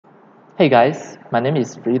Hey guys, my name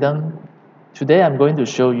is Freedom. Today I'm going to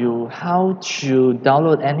show you how to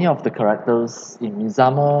download any of the characters in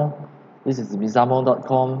Mixamo. This is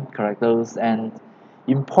Mixamo.com characters and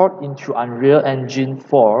import into Unreal Engine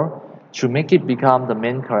 4 to make it become the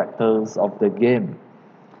main characters of the game.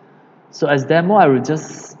 So as demo, I will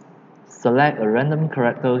just select a random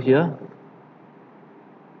character here.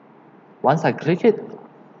 Once I click it,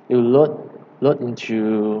 it will load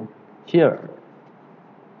into here.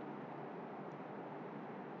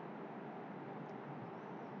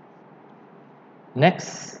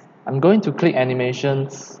 Next, I'm going to click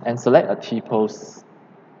animations and select a T-pose.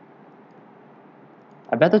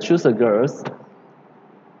 I better choose a girl.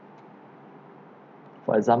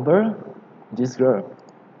 For example, this girl.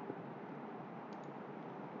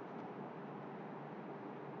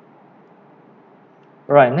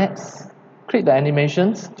 Alright, next, click the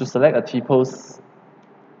animations to select a T-pose.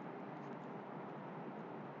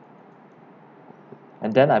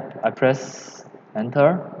 And then I press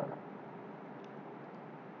enter.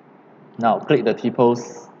 Now click the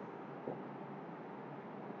T-pose.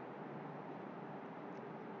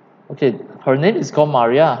 Okay, her name is called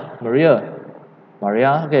Maria.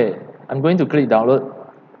 Okay, I'm going to click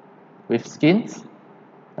download with skins,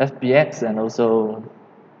 FBX, and also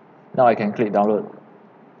now I can click download.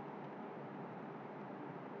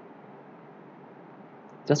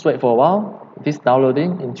 Just wait for a while. It is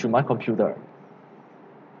downloading into my computer.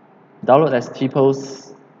 Download as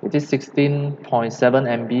T-pose. It is 16.7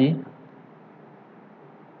 MB.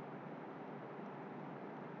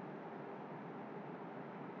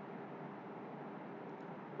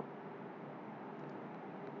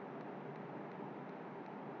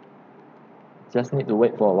 Just need to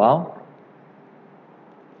wait for a while.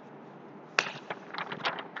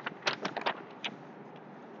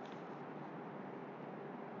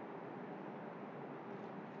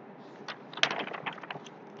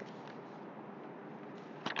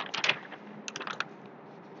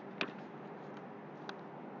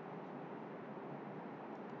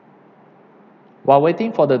 While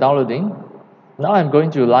waiting for the downloading, now I'm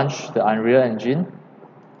going to launch the Unreal Engine.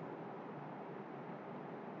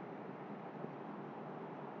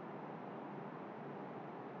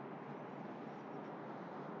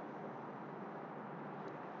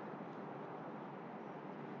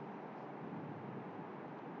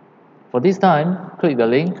 For this time, click the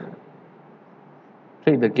link,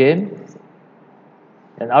 click the game,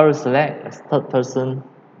 and I will select as third person.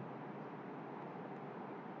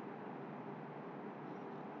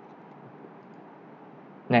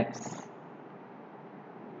 Next.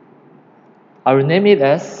 I will name it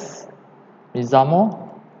as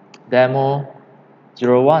Mixamo Demo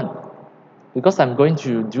 01 because I'm going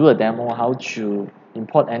to do a demo how to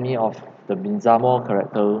import any of the Mixamo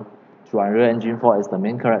character to Unreal Engine 4 as the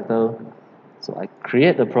main character. So I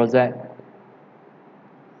create the project.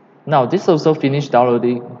 Now this also finished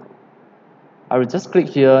downloading. I will just click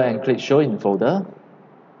here and click show in folder.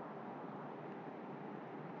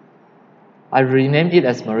 I renamed it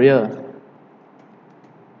as Maria.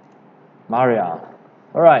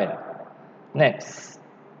 Alright, next.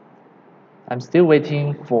 I'm still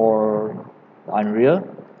waiting for Unreal.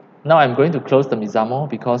 Now I'm going to close the Mixamo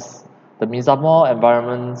because the Mixamo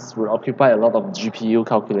environments will occupy a lot of GPU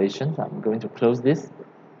calculations. I'm going to close this.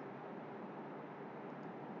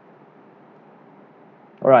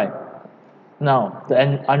 Alright, now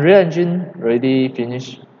the Unreal Engine already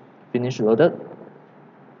finished loaded.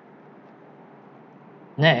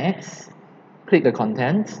 Next, click the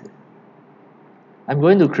content. I'm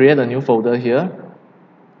going to create a new folder here.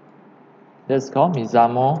 That's called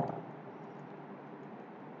Mixamo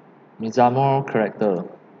character.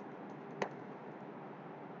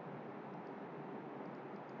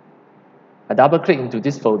 I double click into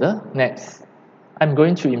this folder. Next, I'm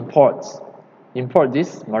going to import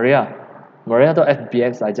this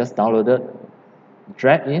Maria.fbx I just downloaded.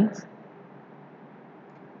 Drag in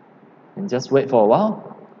and just wait for a while.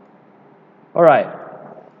 Alright,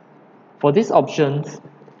 for these options,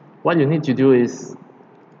 what you need to do is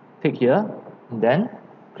click here and then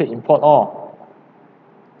click import all.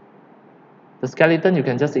 The skeleton you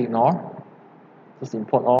can just ignore. Just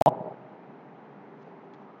import all.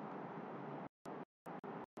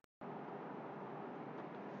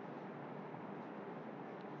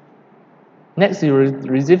 Next, you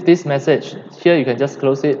receive this message. Here you can just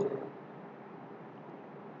close it.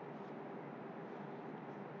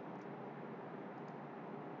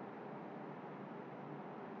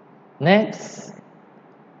 Next,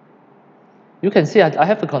 you can see I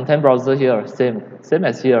have a content browser here, same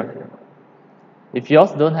as here. If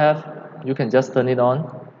yours don't have, you can just turn it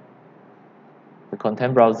on, the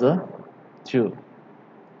content browser. 2.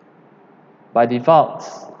 By default,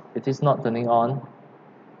 it is not turning on.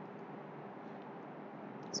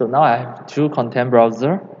 So now I have 2 content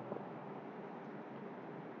browser.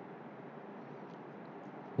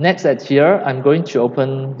 Next at here, I'm going to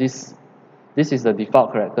open this. This is the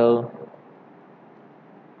default character.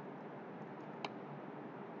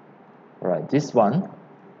 Alright, this one.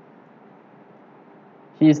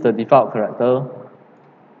 He is the default character.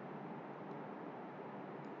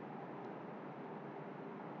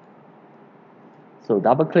 So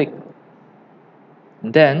double click.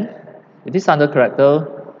 And then it is under character.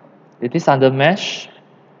 It is under mesh.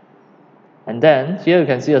 And then here you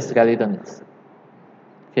can see a skeleton.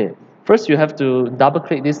 Okay, first you have to double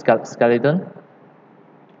click this skeleton.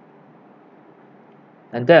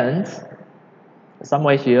 And then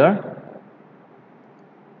somewhere here,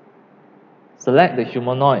 select the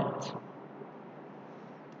humanoid.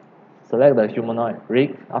 Select the humanoid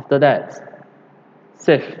rig. After that,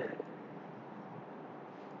 save.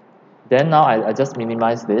 Then now I just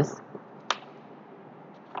minimize this.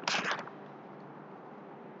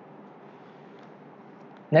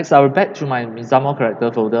 Next, I will back to my Mixamo character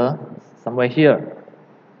folder, somewhere here.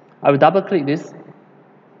 I will double click this.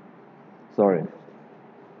 Sorry.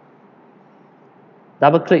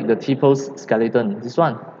 Double click the T-pose skeleton. This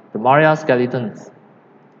one, the Maria skeletons.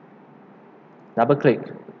 Double click.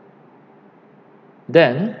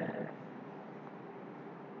 Then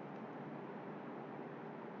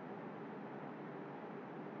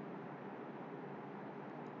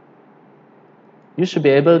you should be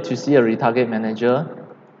able to see a retarget manager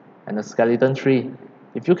and a skeleton tree.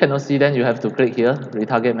 If you cannot see, then you have to click here,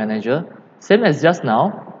 retarget manager. Same as just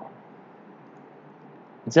now.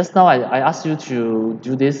 Just now I asked you to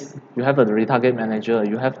do this. You have a retarget manager.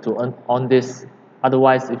 You have to on this.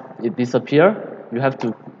 Otherwise, if it disappears, you have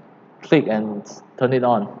to click and turn it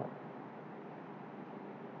on.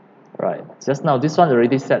 Right. Just now, this one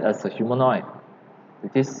already set as a humanoid.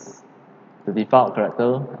 It is the default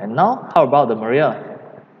character. And now, how about the Maria?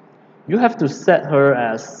 You have to set her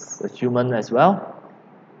as a human as well.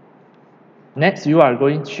 Next, you are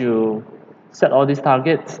going to set all these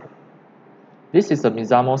targets. This is a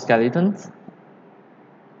Mixamo skeleton.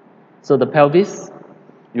 So the pelvis,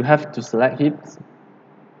 you have to select hips.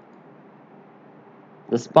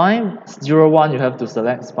 The spine, 01, you have to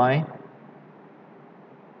select spine.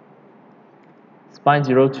 Spine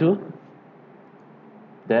 02.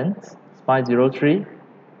 Then spine 03.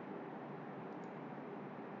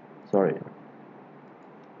 Sorry.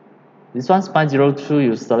 This one, spine 02,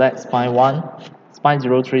 you select spine 1.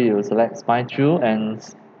 Spine 03, you select spine 2.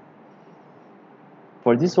 And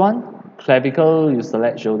for this one, clavicle, you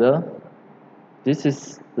select shoulder. This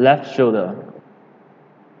is left shoulder.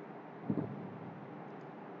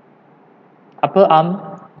 Upper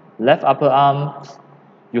arm, left upper arm,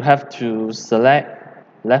 you have to select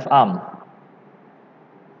left arm.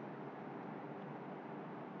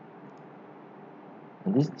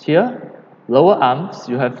 And this here, lower arms,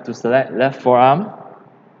 you have to select left forearm,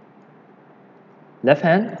 left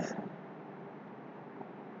hand,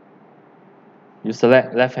 you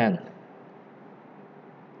select left hand.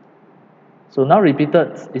 So now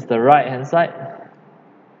repeated is the right hand side.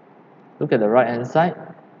 Look at the right hand side.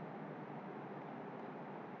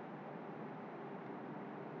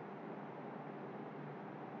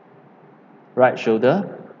 Right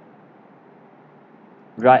shoulder,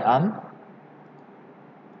 right arm,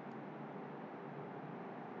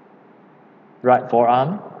 right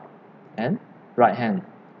forearm, and right hand.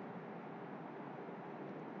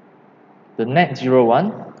 The neck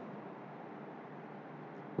 01,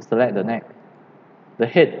 select the neck. The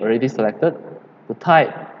head already selected. The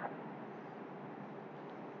thigh.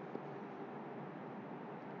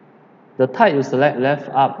 The thigh you select left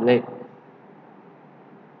up leg.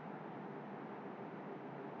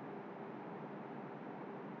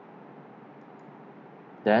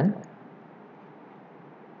 Then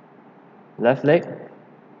left leg,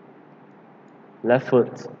 left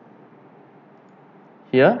foot.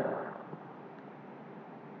 Here,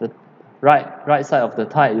 the right side of the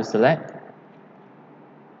thigh you select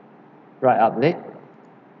right up leg,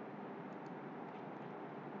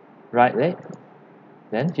 right leg,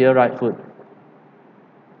 then here right foot.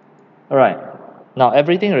 Alright, now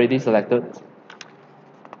everything already selected.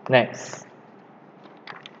 Next,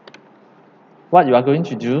 what you are going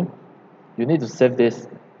to do, you need to save this.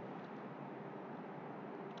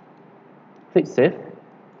 Click save.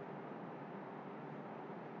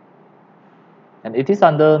 And it is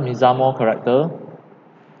under Mixamo character.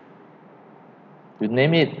 You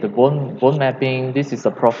name it the bone mapping. This is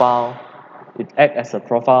a profile. It acts as a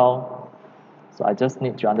profile. So I just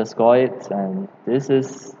need to underscore it, and this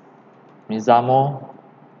is Mixamo,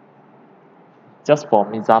 just for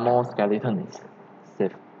Mixamo skeletons.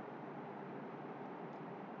 Save.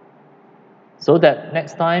 So that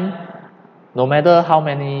next time, no matter how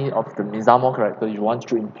many of the Mixamo characters you want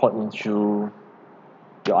to import into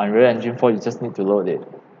your Unreal Engine 4, you just need to load it.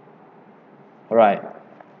 Alright.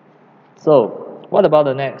 So, what about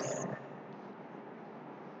the next?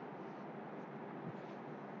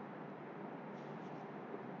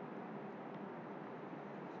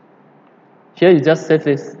 Here you just save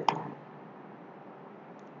this.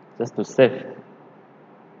 Just to save.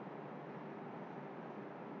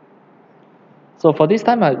 So for this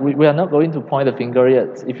time, we are not going to point the finger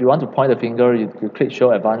yet. If you want to point the finger, you click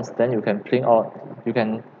Show Advanced, then you can print out, you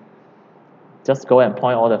can just go and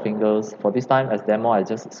point all the fingers. For this time, as demo, I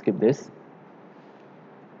just skip this.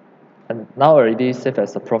 And now already saved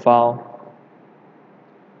as a profile.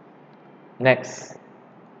 Next.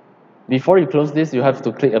 Before you close this, you have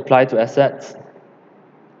to click Apply to Assets.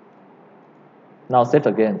 Now save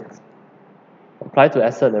again. Apply to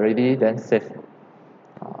Asset already, then save.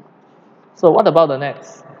 So what about the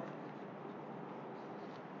next?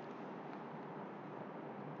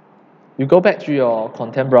 You go back to your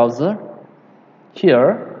content browser.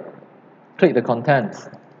 Here, click the contents.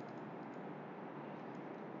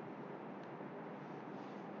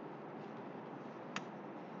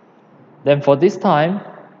 Then for this time,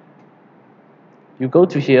 you go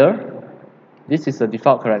to here. This is the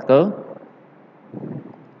default character.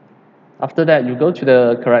 After that, you go to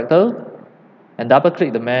the character and double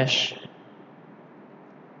click the mesh.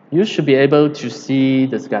 You should be able to see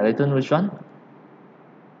the skeleton. Which one?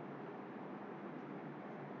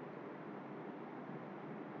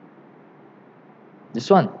 This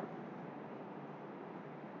one.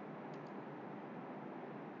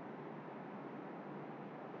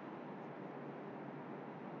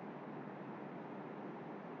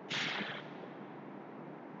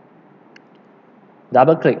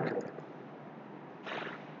 Double click.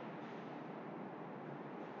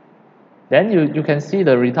 Then you can see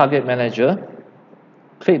the Retarget Manager.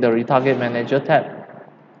 Click the Retarget Manager tab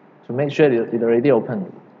to make sure it already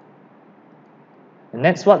opened. And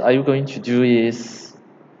next, what are you going to do is,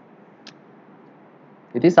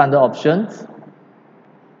 it is under Options.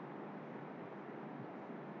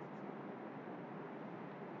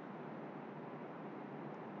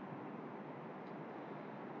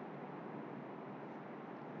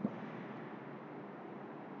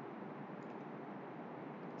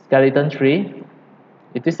 Skeleton tree.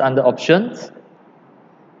 It is under Options.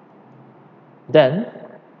 Then,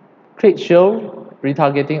 click Show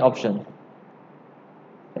Retargeting option.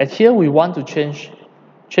 And here we want to change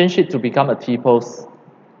it to become a T-pose.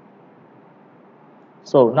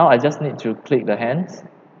 So now I just need to click the hands,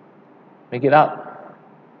 make it up.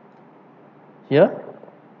 Here,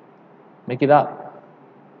 make it up.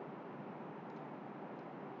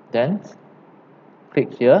 Then,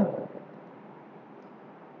 click here.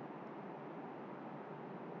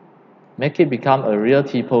 Make it become a real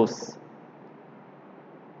T-pose.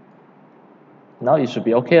 Now it should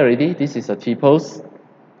be okay already. This is a T-pose.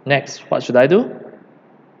 Next, what should I do?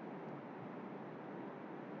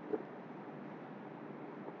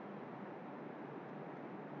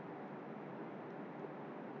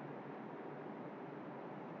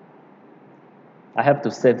 I have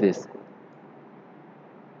to save this.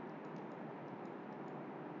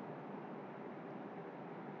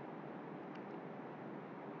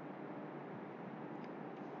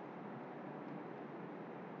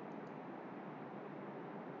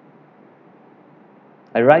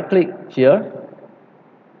 I right click here.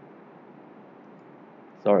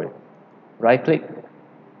 Sorry. Right click.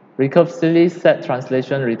 Recursively set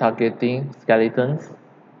translation retargeting skeletons.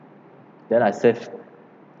 Then I save.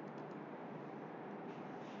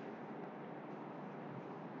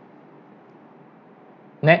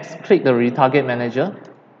 Next, click the Retarget Manager.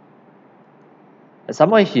 And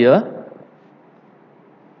somewhere here,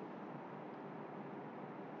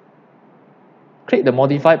 click the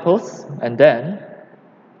Modify Pose, and then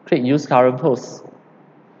click Use Current Pose.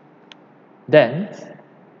 Then,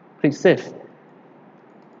 click Save.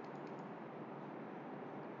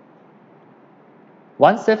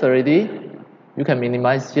 Once saved already, you can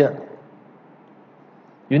minimize here.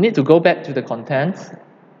 You need to go back to the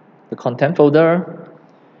content folder,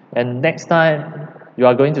 and next time you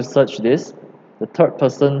are going to search this, the third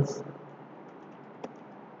person's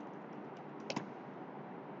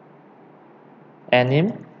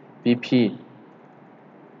anim VP.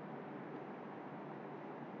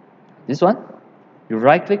 This one, you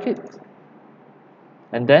right click it,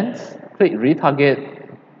 and then click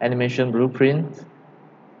Retarget animation blueprint,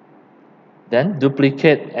 then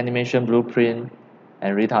duplicate animation blueprint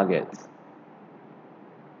and retarget.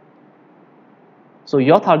 So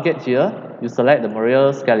your target here, you select the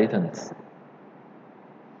Maria skeletons.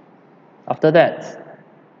 After that,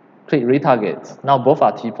 click retarget. Now both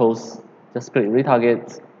are T-pose. Just click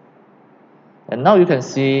retarget. And now you can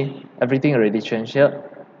see everything already changed here.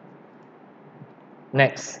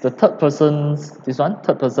 Next, the third person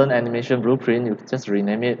animation blueprint, you just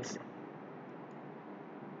rename it.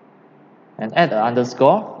 And add an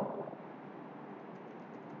underscore,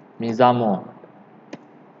 Mixamo.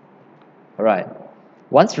 Alright.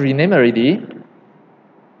 Once rename already,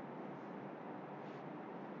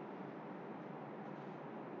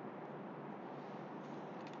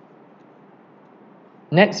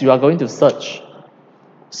 next you are going to search.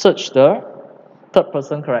 Search the third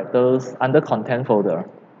person characters under content folder.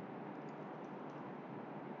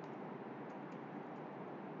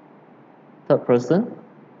 Third person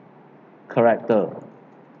character.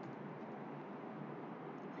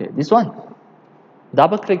 Okay, this one.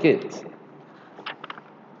 Double click it.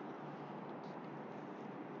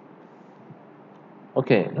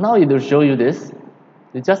 Okay, now it will show you this.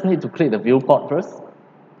 You just need to click the viewport first.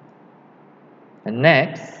 And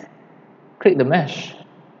next, click the mesh.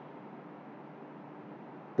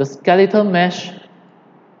 The skeleton mesh,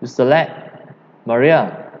 you select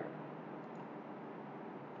Maria.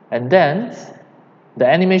 And then, the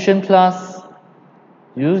animation class,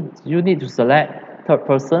 you need to select third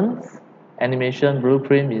person animation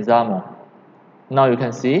blueprint Mixamo. Now you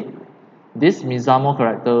can see, these Mixamo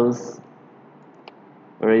characters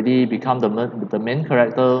already become the main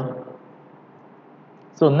character.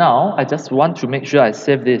 So now I just want to make sure I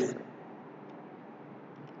save this.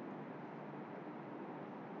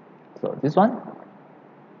 So this one,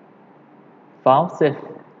 file, save.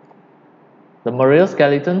 The Maria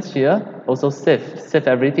skeletons here also save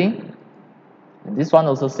everything. And this one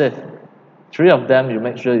also save. 3 of them, you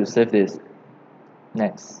make sure you save this.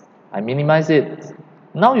 Next, I minimize it.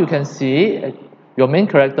 Now you can see your main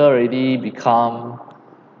character already become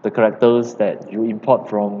the characters that you import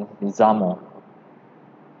from Mixamo.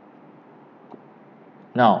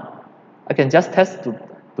 Now, I can just test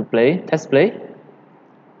play.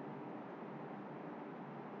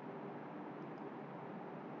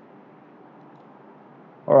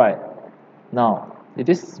 Alright, now it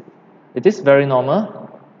is very normal.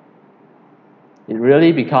 It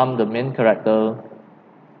really become the main character.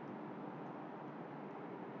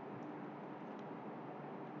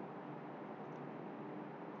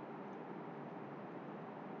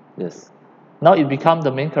 Yes. Now it becomes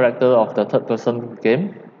the main character of the third person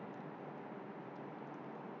game.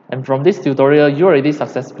 And from this tutorial, you already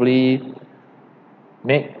successfully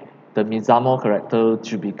made the Mixamo character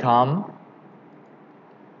to become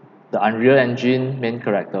the Unreal Engine main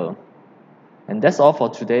character. And that's all for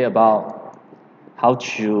today about how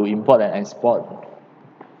to import and export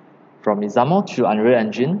from Mixamo to Unreal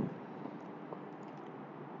Engine.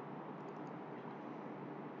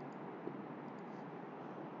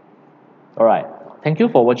 Alright, thank you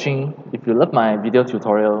for watching. If you love my video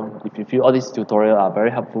tutorial, if you feel all these tutorials are very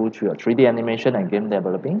helpful to your 3D animation and game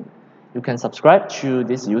developing, you can subscribe to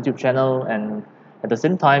this YouTube channel, and at the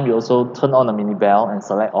same time you also turn on the mini bell and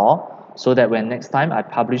select all, so that when next time I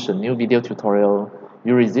publish a new video tutorial,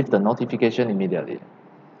 you receive the notification immediately.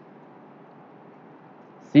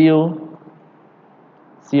 See you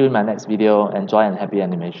in my next video. Enjoy and happy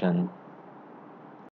animation.